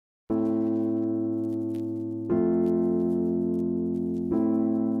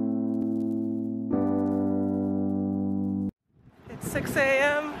6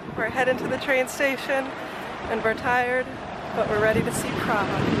 a.m. We're heading to the train station and we're tired, but we're ready to see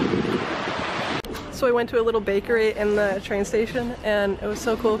Prague. So we went to a little bakery in the train station and it was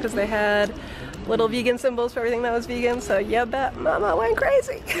so cool because they had little vegan symbols for everything that was vegan, so yeah, bet mama went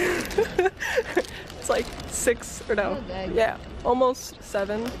crazy. It's like 6 or no, yeah, almost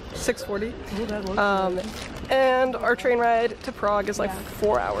 7, 6:40. And our train ride to Prague is like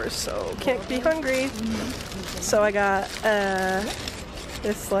 4 hours, so can't be hungry. So I got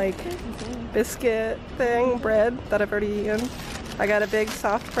this like biscuit thing, bread that I've already eaten. I got a big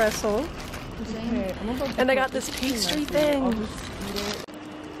soft pretzel. And I got this pastry thing.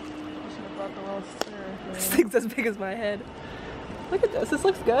 This thing's as big as my head. Look at this, this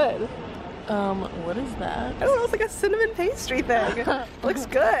looks good. What is that? I don't know, it's like a cinnamon pastry thing. Looks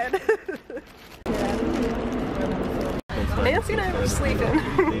good. Nancy and I were sleeping.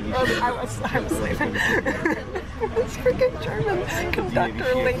 I was sleeping. This freaking German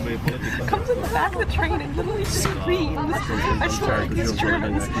conductor lady comes in the back of the train and literally screams. I swear, like these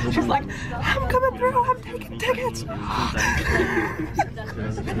Germans. She's like, I'm coming through, I'm taking tickets. And I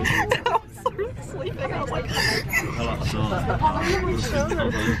was literally sleeping. I was like,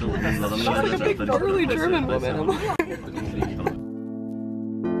 she's like a big burly German woman. I'm like,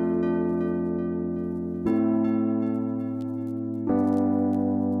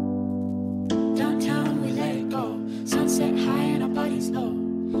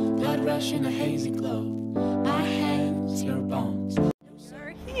 in a hazy glow, my hands, your bones. We're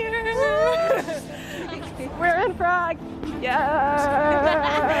here! We're in Prague!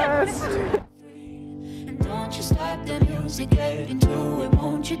 Yes! And don't you stop the music, get into it,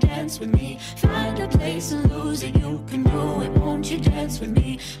 won't you dance with me? Find a place and lose it, you can do it, won't you dance with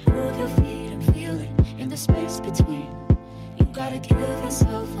me? Move your feet and feel it in the space between. You gotta give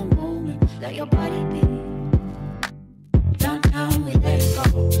yourself a moment, let your body be. Downtown we let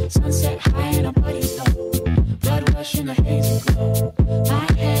it go, sunset high and our bodies low, blood rush in a hazy glow, my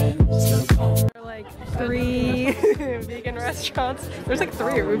hands still cold. There are like 3 vegan restaurants. There's like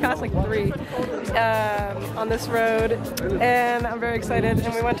 3, we passed like 3 on this road, and I'm very excited.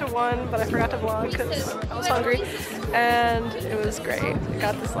 And we went to one, but I forgot to vlog because I was hungry, and it was great. I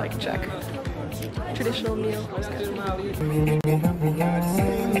got this like Czech traditional meal. It was good.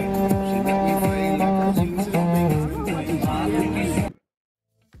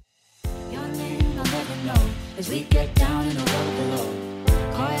 As we get down in the road below,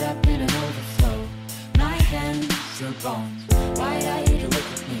 caught up in an overflow, my hands, your bones, wide-eyed you look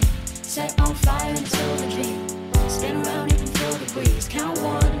at me, set on fire until the dream, spin around, you can feel the breeze, count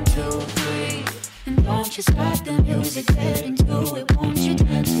 1, 2, 3, and don't you stop the music, get into it, won't you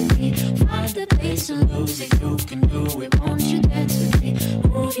dance with me, find the place and lose it, you can do it, won't you dance with me,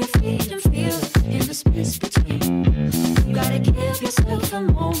 move your feet and feel it in the space between, you gotta give yourself a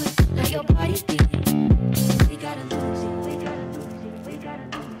moment, let your body be. We gotta lose it, we gotta lose it, we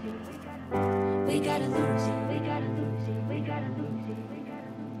gotta lose it, we gotta lose it, we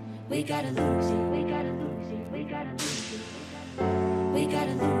gotta lose it, we gotta lose it, we gotta lose it, we gotta lose it, we gotta lose it, we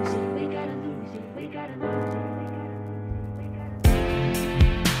gotta lose it, we gotta lose it, we gotta lose it.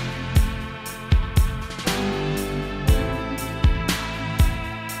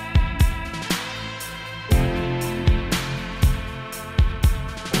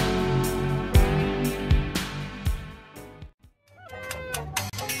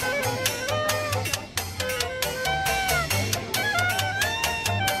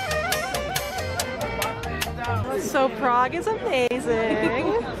 So Prague is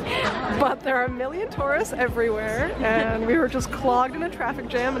amazing, but there are a million tourists everywhere, and we were just clogged in a traffic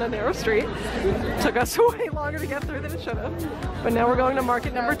jam in a narrow street. It took us way longer to get through than it should have, but now we're going to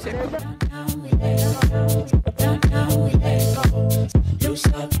market number 2.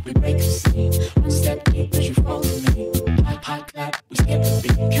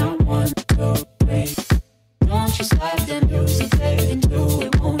 Don't you stop the music, get into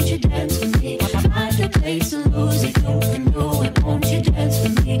it, won't you dance with me? Find a place and lose it, you can do it, won't you dance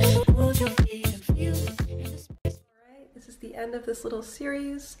with me? Move your feet and feel it in the space. Alright, this is the end of this little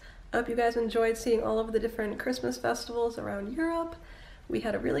series. I hope you guys enjoyed seeing all of the different Christmas festivals around Europe. We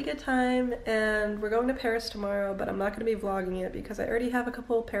had a really good time, and we're going to Paris tomorrow, but I'm not going to be vlogging it because I already have a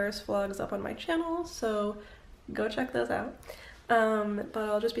couple Paris vlogs up on my channel, so go check those out. But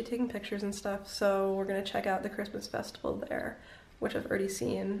I'll just be taking pictures and stuff, so we're gonna check out the Christmas festival there, which I've already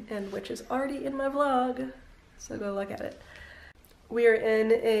seen and which is already in my vlog, so go look at it. We are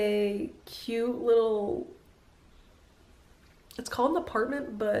in a cute little, it's called an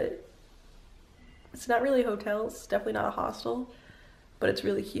apartment, but it's not really a hotel, it's definitely not a hostel, but it's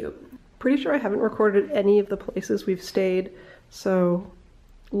really cute. Pretty sure I haven't recorded any of the places we've stayed, so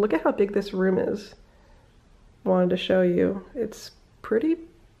look at how big this room is. Wanted to show you. It's pretty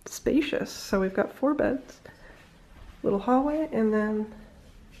spacious. So we've got 4 beds, little hallway, and then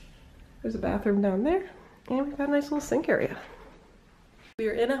there's a bathroom down there, and we've got a nice little sink area. We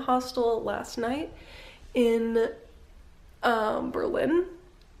were in a hostel last night in Berlin.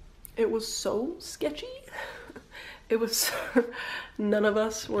 It was so sketchy. It was, none of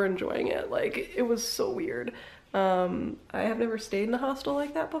us were enjoying it. Like, it was so weird. I have never stayed in a hostel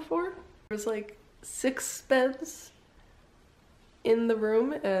like that before. There was like 6 beds in the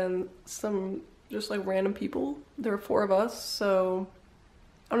room and some just like random people. There were 4 of us, so,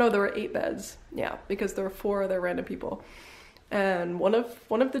 oh no, there were 8 beds. Yeah, because there were 4 other random people. And one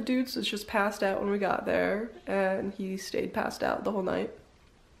of the dudes was just passed out when we got there, and he stayed passed out the whole night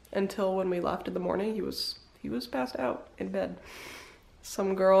until when we left in the morning. He was passed out in bed.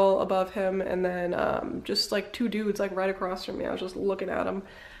 Some girl above him, and then just like 2 dudes like right across from me. I was just looking at them,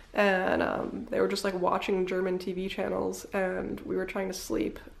 and they were just like watching German TV channels, and we were trying to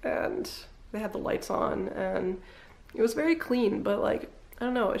sleep, and they had the lights on, and it was very clean, but like, I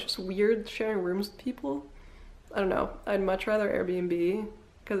don't know, it's just weird sharing rooms with people. I don't know, I'd much rather Airbnb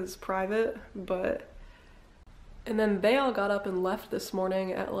because it's private, but... And then they all got up and left this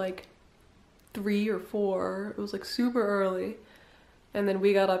morning at like 3 or 4. It was like super early. And then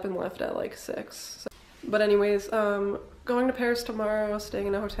we got up and left at like 6. So. But anyways, going to Paris tomorrow, staying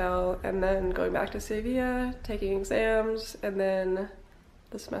in a hotel, and then going back to Sevilla, taking exams, and then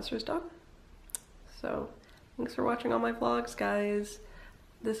the semester's done. So thanks for watching all my vlogs, guys.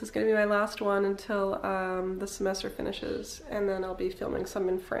 This is going to be my last one until the semester finishes, and then I'll be filming some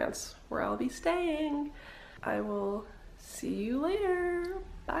in France where I'll be staying. I will see you later.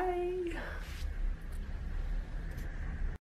 Bye.